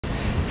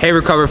Hey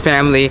Recover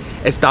family,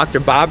 it's Dr.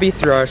 Bobby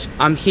Thrush.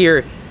 I'm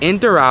here in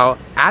Doral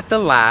at the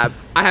lab.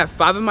 I have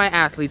 5 of my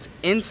athletes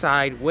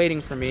inside waiting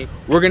for me.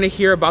 We're gonna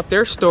hear about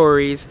their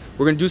stories.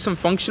 We're gonna do some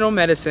functional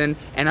medicine,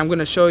 and I'm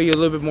gonna show you a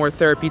little bit more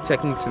therapy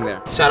techniques in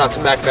there. Shout out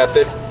to Mac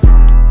Method.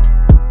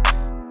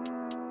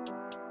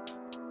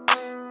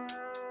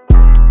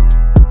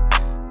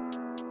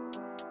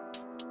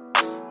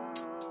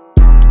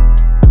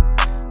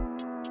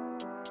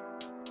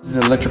 This is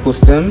an electrical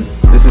stim.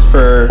 This is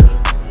for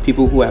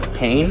people who have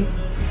pain.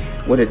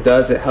 What it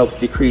does, it helps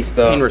decrease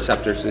the pain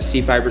receptors, the C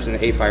fibers and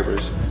the A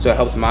fibers. So it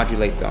helps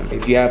modulate them.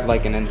 If you have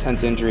like an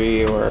intense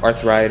injury or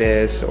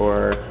arthritis,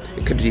 or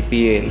it could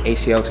be an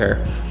ACL tear,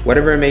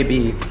 whatever it may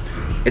be,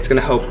 it's gonna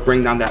help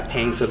bring down that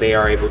pain so they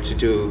are able to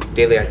do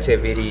daily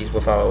activities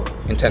without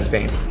intense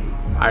pain.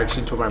 I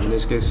actually tore my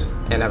meniscus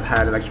and I've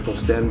had electrical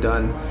stim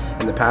done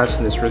in the past,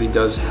 and this really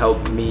does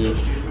help me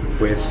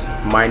with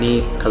my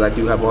knee because I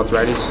do have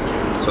arthritis.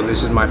 So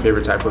this is my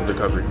favorite type of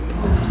recovery.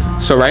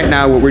 So right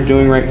now what we're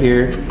doing right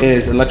here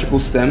is electrical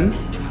stim.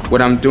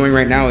 What I'm doing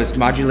right now is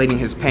modulating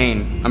his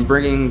pain. I'm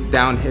bringing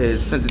down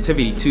his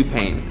sensitivity to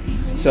pain.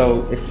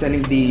 So it's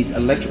sending these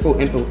electrical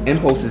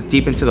impulses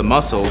deep into the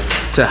muscle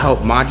to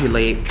help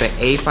modulate the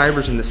A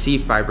fibers and the C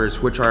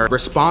fibers, which are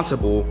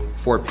responsible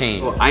for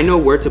pain. So I know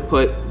where to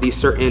put these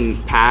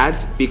certain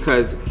pads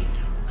because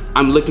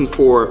I'm looking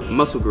for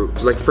muscle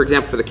groups. Like for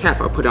example, for the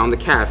calf, I'll put it on the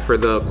calf. For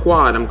the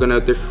quad,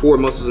 there's 4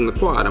 muscles in the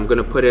quad. I'm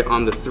gonna put it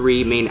on the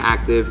 3 main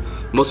active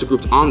muscle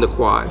groups on the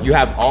quad. You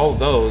have all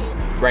those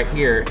right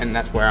here, and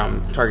that's where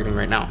I'm targeting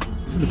right now.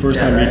 This is the first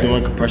time we're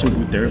doing compression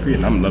boot therapy,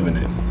 and I'm loving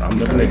it. I'm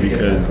loving it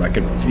because I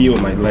can feel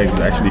my legs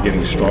actually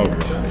getting stronger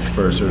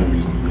for a certain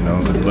reason. You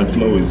know, the blood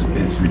flow is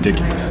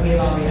ridiculous.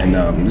 And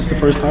this is the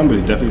first time, but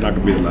it's definitely not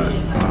gonna be the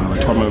last. I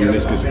tore my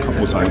meniscus a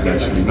couple times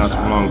actually, not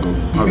too long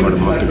ago, probably about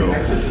a month ago.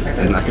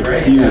 And I could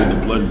feel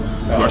the blood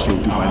rushing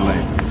through my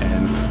leg.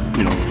 And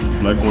you know,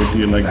 blood going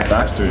through your leg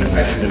faster in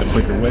a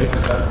quicker way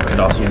could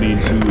also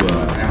lead to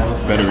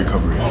better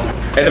recovery.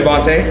 Hey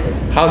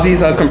Devante, how's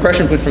these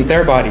compression boots from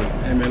Therabody?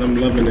 Hey man, I'm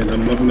loving it.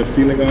 I'm loving the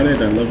feeling on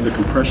it. I love the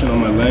compression on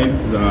my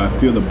legs. I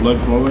feel the blood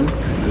flowing.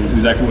 This is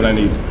exactly what I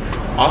need.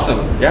 Awesome.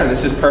 Yeah,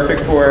 this is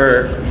perfect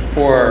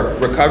for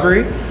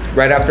recovery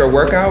right after a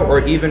workout,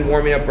 or even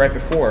warming up right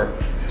before.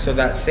 So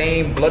that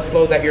same blood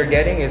flow that you're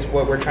getting is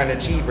what we're trying to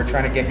achieve. We're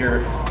trying to get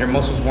your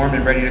muscles warm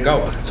and ready to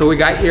go. So we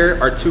got here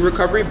our 2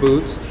 recovery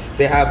boots.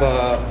 They have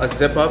a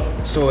zip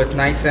up, so it's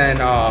nice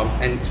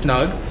and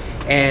snug.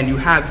 And you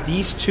have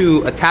these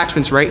 2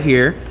 attachments right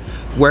here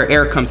where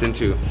air comes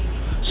into.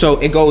 So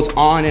it goes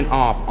on and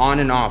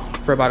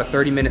off for about a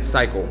 30-minute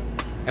cycle.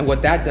 And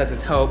what that does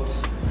is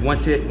helps,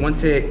 once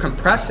it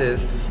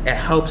compresses, it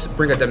helps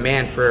bring a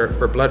demand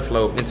for blood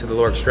flow into the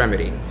lower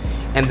extremity.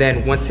 And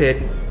then once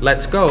it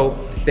lets go,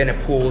 then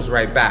it pulls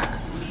right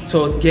back.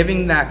 So it's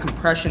giving that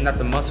compression that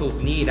the muscles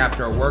need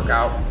after a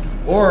workout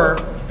or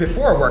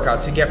before a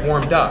workout to get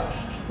warmed up.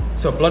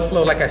 So blood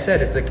flow, like I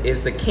said,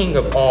 is the king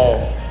of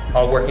all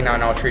working out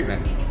and all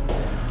treatment.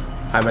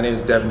 Hi, my name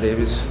is Devin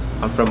Davis.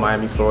 I'm from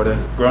Miami, Florida.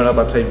 Growing up,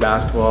 I played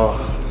basketball,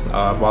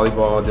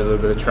 volleyball, did a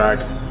little bit of track,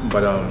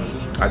 but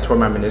I tore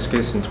my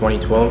meniscus in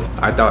 2012.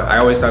 I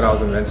always thought I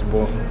was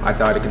invincible. I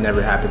thought it could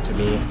never happen to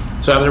me.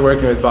 So after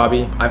working with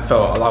Bobby, I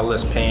felt a lot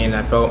less pain.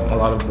 I felt a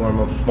lot of more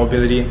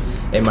mobility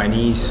in my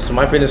knees. So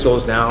my fitness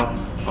goals now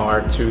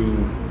are to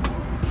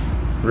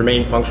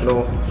remain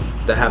functional,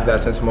 to have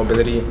that sense of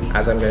mobility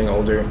as I'm getting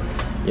older.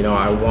 You know,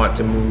 I want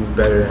to move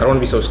better. I don't want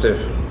to be so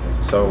stiff.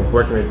 So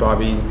working with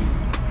Bobby,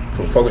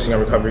 focusing on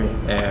recovery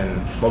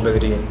and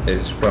mobility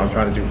is what I'm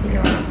trying to do from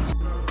here on out.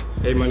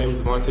 Hey, my name is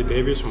Devante and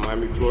Davis from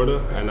Miami,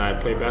 Florida, and I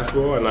play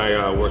basketball and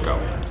I work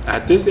out.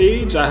 At this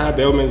age, I have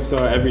ailments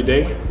every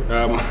day.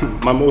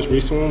 My most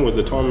recent one was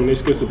the torn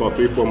meniscus about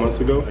 3-4 months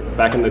ago.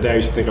 Back in the day, I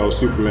used to think I was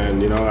Superman.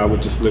 You know, I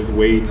would just lift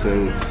weights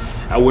and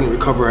I wouldn't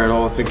recover at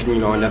all, thinking, you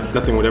know,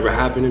 nothing would ever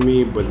happen to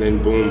me. But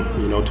then, boom,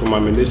 you know, tore my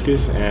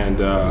meniscus, and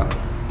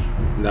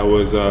that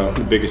was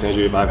the biggest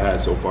injury I've had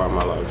so far in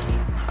my life.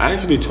 I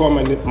actually tore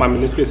my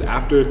meniscus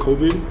after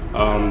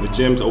COVID. The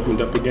gyms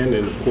opened up again,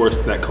 and of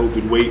course that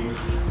COVID weight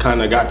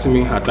kind of got to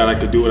me. I thought I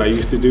could do what I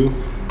used to do.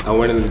 I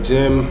went in the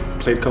gym,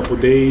 played a couple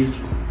days.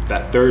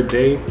 That 3rd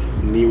day,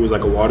 knee was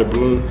like a water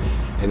balloon,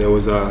 and that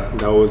was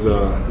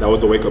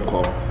a wake-up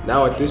call.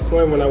 Now at this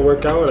point, when I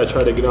work out, I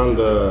try to get on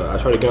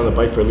the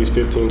bike for at least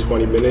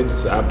 15-20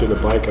 minutes. After the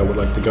bike, I would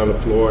like to get on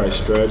the floor. I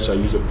stretch. I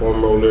use a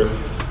foam roller.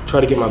 Try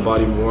to get my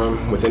body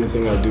warm with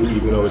anything I do,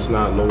 even though it's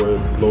not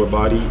lower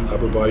body,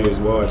 upper body as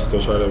well. I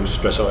still try to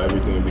stretch out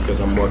everything because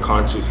I'm more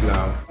conscious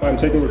now. I'm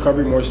taking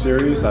recovery more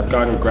serious. I've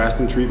gotten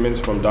Graston treatments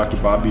from Dr.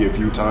 Bobby a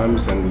few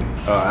times, and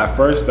at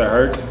first it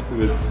hurts.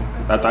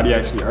 I thought he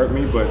actually hurt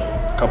me, but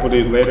a couple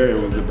days later, it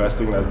was the best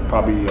thing that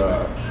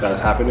that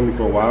has happened to me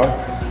for a while.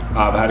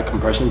 I've had a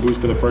compression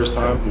boost for the first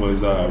time. It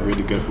was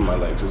really good for my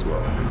legs as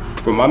well.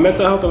 For my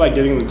mental health, I like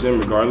getting in the gym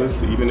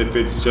regardless, even if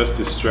it's just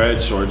to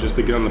stretch or just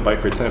to get on the bike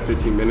for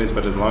 10-15 minutes,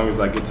 but as long as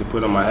I get to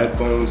put on my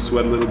headphones,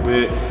 sweat a little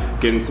bit,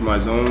 get into my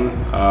zone,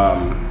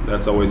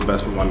 that's always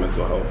best for my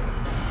mental health.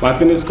 My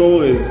fitness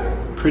goal is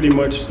pretty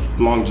much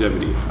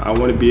longevity. I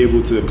want to be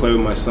able to play with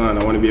my son.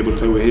 I want to be able to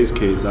play with his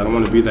kids. I don't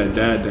want to be that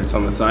dad that's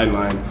on the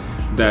sideline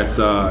that's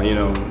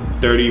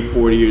 30,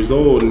 40 years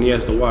old and he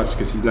has to watch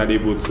because he's not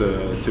able to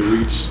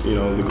reach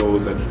the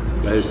goals that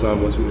his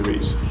son wants him to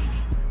reach.